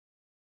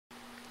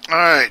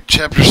Alright,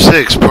 Chapter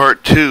 6,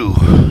 Part 2.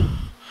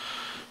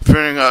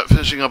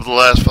 Finishing up the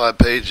last 5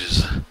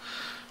 pages.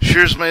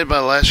 Shears made by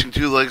lashing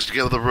two legs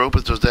together with a rope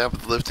and to adapt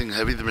with lifting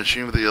heavy the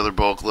machine with the other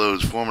bulk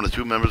loads, forming the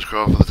two members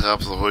across the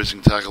top of the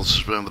hoisting tackle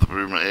suspended with the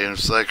movement A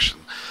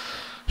intersection.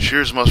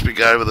 Shears must be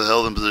guided with a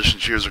held in position.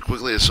 Shears are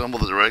quickly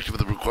assembled. The directive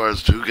that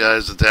requires two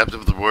guys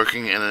adaptive to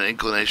working and an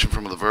inclination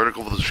from the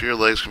vertical. With the shear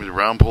legs can be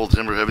round pole,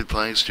 timber, heavy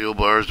planks, steel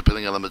bars,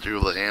 depending on the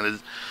material they handed.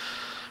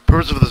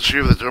 Purpose of the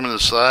shear determine the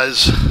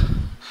size.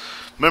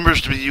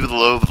 Members to be even the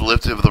load with the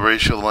lifted with the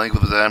ratio of the length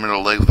of the diameter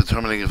of the leg with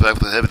determining effect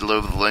with the heavy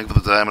load with the length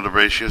of the diameter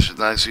ratio should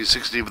not exceed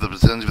 60 with the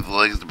percentage with the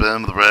legs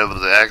depend with the rev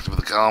with the active with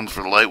the columns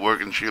for the light work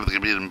and shear that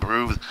can be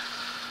improved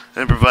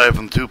and provided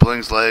from two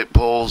planks light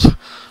poles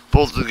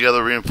bolted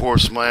together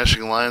reinforced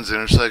smashing lines the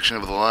intersection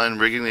of the line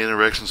rigging the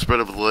interaction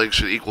spread of the legs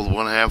should equal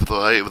 1/2 of the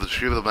height with the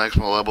shear of the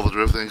maximum level the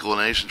drift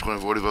inclination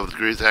 20-45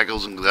 degree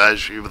tackles and guys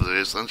shear with the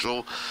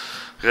essential.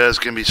 Guys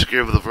can be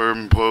secured with a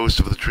firm post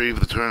with a tree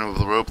with the turn of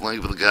the rope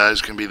length with the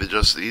guys can be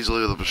adjusted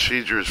easily. The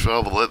procedure is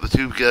followed. Let the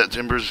two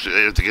timbers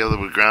together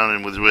with ground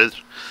and with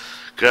which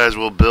guys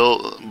will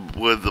build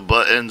with the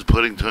butt ends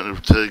putting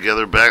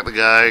together.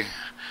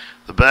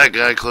 The back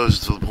guy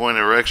closest to the point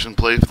of erection.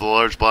 Place with the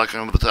large block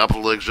under the top of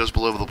the legs just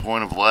below the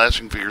point of the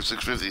lashing. Figure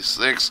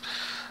 656.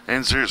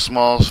 Insert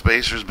small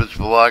spacers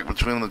block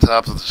between the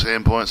tops of the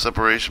same point.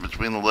 Separation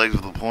between the legs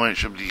of the point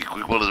should be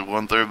equal to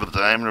 1/3 of the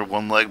diameter of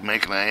one leg,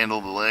 making a handle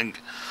of the leg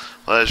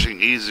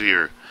lashing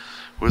easier.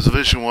 With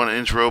sufficient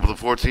 1-inch rope with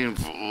 14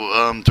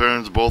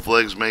 turns, both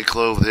legs may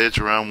clove the hitch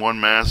around one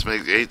mast.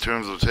 Make 8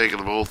 turns of taking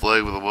to both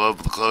legs with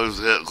above the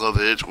clove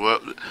hitch.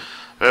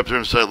 Wrap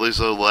turns tightly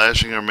so the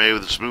lashing are made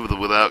with smooth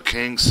without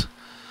kinks.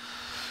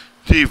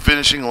 T.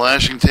 Finishing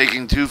lashing,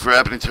 taking 2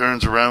 wrapping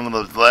turns around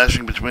with the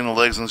lashing between the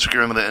legs and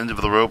securing the end of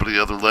the rope of the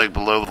other leg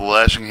below the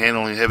lashing.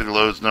 Handling heavy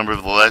loads, number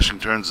of the lashing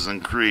turns is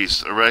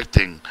increased.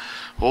 Erecting.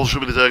 Holes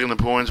should be dug in the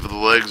points with the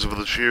legs of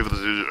the shear of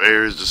the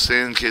areas to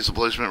stand in case of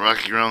placement.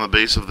 Rocky around the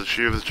base of the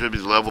shear of the should be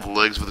level. The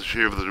legs of the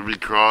shear of the should be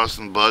crossed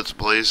and butts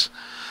placed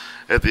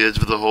at the edge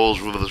of the holes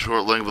with the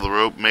short length of the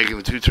rope, making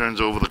the 2 turns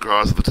over the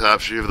cross of the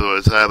top shear of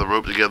the tie the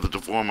rope together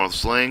to form a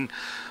sling.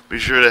 Be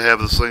sure to have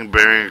the sling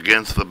bearing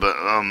against the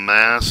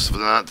mast,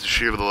 not to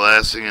shear the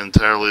lasting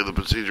entirely. The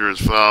procedure as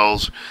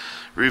follows.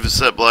 Reeve a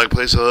set block,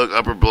 place a hook,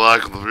 upper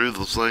block through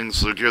the sling,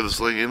 secure the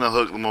sling in the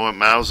hook, the moment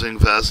mousing,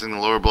 fastening the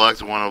lower block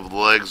to one of the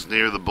legs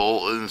near the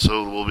bolt, and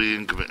so it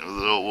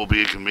will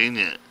be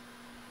convenient.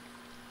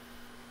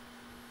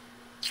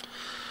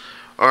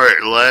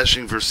 Alright,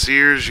 lashing for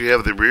sears, you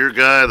have the rear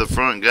guy, the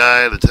front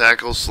guy, the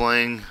tackle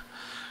sling,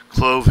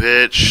 clove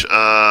hitch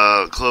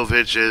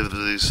is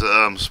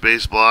the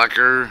space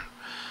blocker,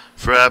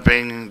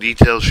 frapping,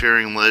 detail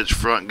shearing ledge,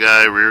 front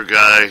guy, rear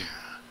guy.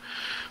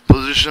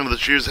 Position of the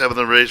shears having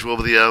the raised will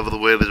be out of the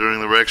way during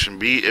the erection.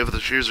 B. If the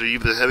shears are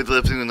even the heavy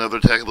lifting,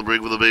 another tackle the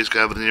rig with the base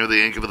guy with near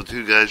the anchor of the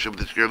two guys should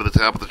be secured with the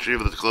top of the shear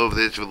with the clove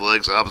hitch with the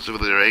legs opposite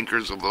with their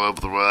anchors of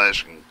the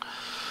lashing.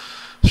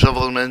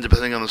 Shovel them in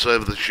depending on the side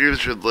of the shear.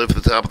 Should lift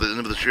the top of the end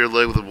of the shear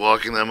leg with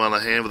walking them on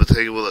a hand with the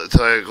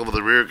tackle with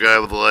the rear guy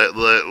with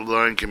the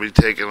line can be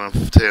taken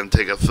and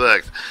take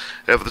effect.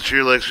 After the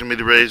shear legs can be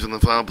raised in the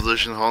final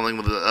position, hauling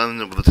with the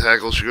end of the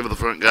tackle, secure the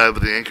front guy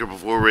with the anchor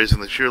before raising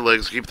the shear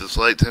legs. Keep the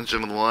slight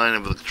tension of the line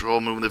and with the control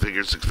movement to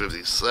figure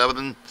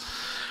 657.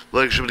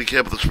 Legs should be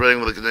kept with the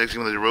spreading with the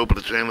connecting with the rope and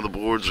the chain with the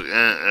boards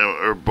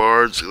or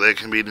bars that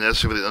can be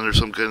necessary under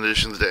some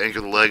conditions to anchor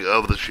the leg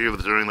of the shear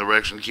during the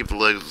erection. Keep the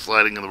legs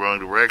sliding in the wrong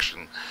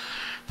direction.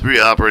 3.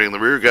 Operating the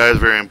rear guy is a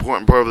very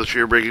important part of the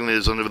shear breaking. It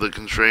is under the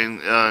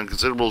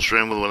considerable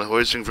strain when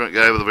hoisting front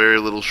guy with a very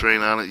little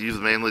strain on it. Used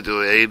mainly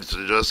to aid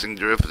to adjusting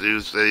drift to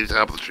steady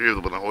top of the shear.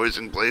 When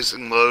hoisting,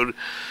 placing load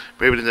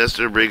may be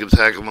necessary to break and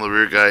tackle on the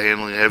rear guy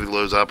handling heavy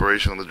loads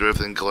operation on the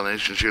drift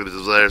inclination shear. The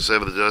desired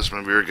set of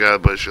adjustment of rear guy,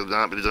 but should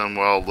not be done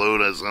while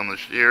load is on the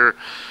shear.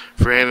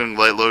 For handling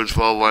light loads,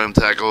 follow line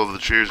tackle of the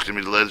shears can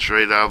be led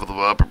straight out of the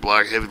upper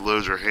block. Heavy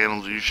loads are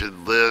handled. You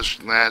should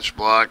lift, snatch,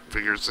 block,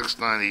 figure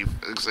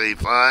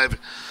 685.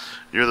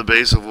 Near the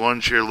base of one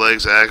shear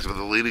legs active with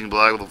the leading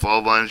block with the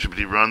fall line should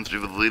be run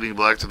through the leading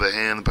block to the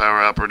hand. The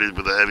power operated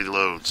with the heavy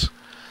loads.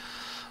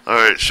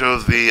 Alright,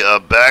 shows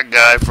the back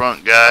guy,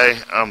 front guy,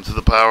 to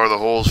the power of the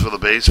holes for the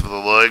base for the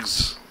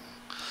legs.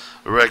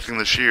 Erecting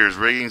the shears.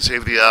 Rigging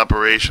safety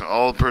operation.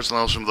 All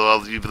personnel should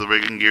involved in the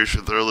rigging gear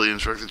should thoroughly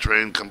instructed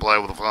train comply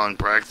with the following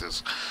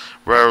practice.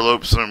 Wire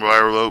rope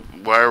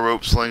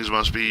slings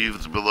must be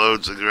used with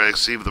loads that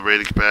exceed the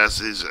rated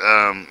capacities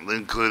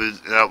included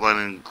outlined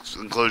in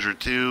enclosure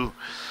 2.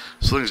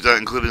 Slings not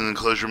included in the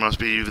enclosure must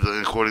be used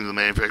according to the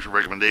manufacturer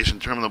recommendation.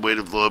 Determine the weight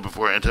of the load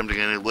before attempting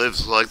any lift.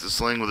 Select the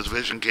sling with a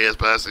sufficient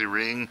capacity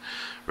ring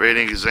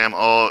rating. Examine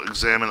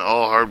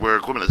all hardware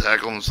equipment to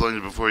tackle and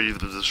slings before you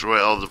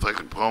destroy all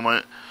defective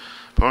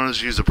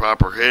components. Use the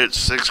proper hitch.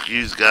 6.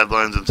 Use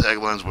guidelines and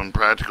taglines when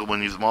practical.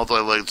 When using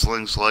multi-legged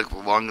slings, select the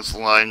longest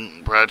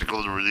line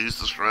practical to reduce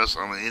the stress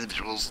on the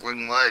individual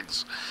sling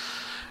legs.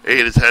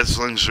 8. Attach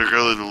sling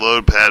circularly to the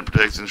load pad,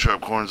 protecting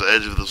sharp corners. The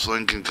edge of the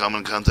sling can come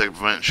in contact to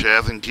prevent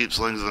shafting. Keep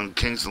slings on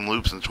kinks and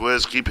loops and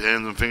twists. Keep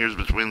hands and fingers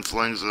between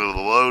slings and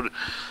the load.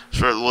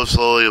 Start the lift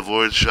slowly.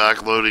 Avoid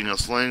shock loading of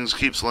slings.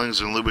 Keep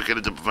slings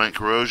lubricated to prevent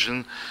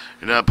corrosion.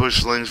 Do not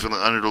push slings from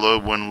the under the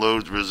load when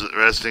load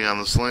resting on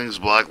the slings.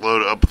 Block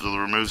load up to the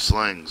removed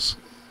slings.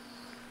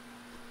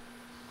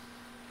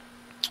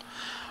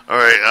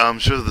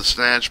 Alright, shows the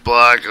snatch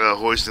block,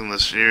 hoisting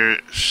the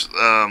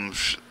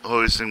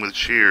hoisting with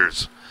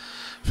shears.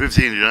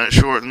 15. Do not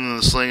shorten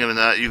the sling and do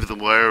not use the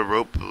wire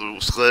rope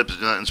slips.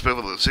 Do not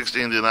inspect.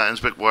 16. Do not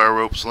inspect wire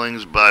rope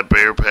slings by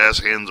bare pass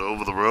hands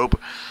over the rope.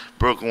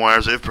 Broken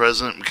wires, if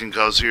present, can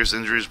cause serious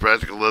injuries.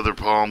 Practical leather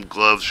palm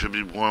gloves should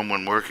be worn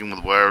when working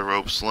with wire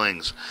rope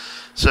slings.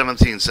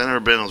 17. Center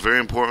of balance. Very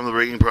important in the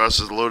rigging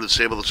process. The load is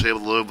stable to the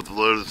load with the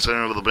load at the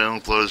center of the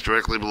balance. Load is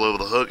directly below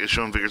the hook, as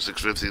shown in figure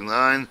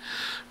 659.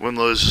 When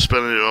load is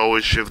suspended, it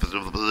always shifts to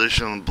the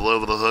position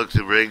below the hook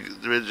to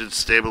rigid,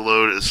 stable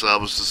load.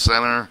 Establish the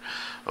center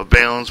of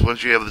balance.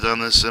 Once you have done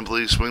this,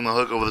 simply swing the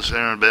hook over the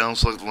center of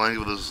balance. Select the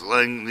length of the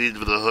sling needed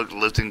for the hook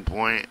lifting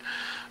point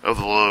of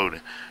the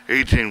load.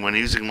 18. When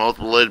using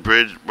multiple lead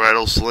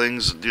bridle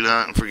slings, do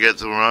not forget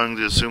to run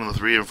to assume the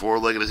 3- and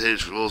 4-legged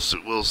hitch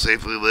will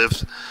safely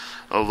lift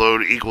a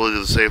load equally to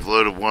the safe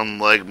load of one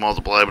leg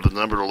multiplied by the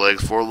number of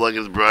legs.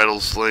 4-legged bridle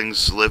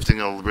slings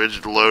lifting a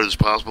rigid load is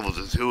possible if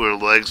the 2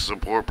 legs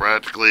support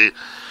practically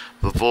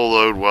the full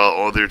load while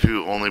other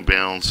 2 only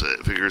balance it.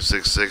 Figure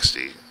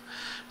 660.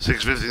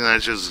 659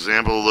 shows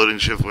example of loading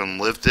shift when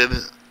lifted.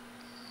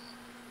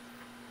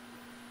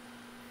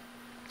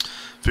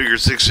 Figure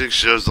 66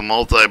 shows the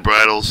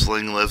multi-bridle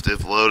sling lift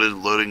if loaded,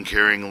 loading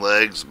carrying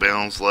legs,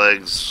 balance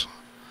legs.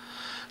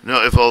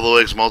 Note if all the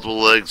legs, multiple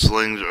leg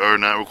slings are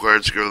not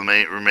required, secure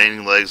the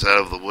remaining legs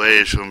out of the way,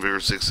 as shown in figure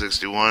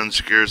 661.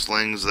 Secure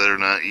slings that are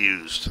not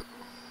used.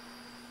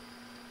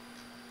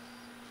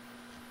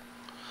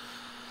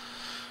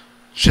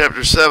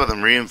 Chapter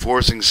 7.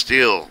 Reinforcing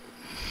steel.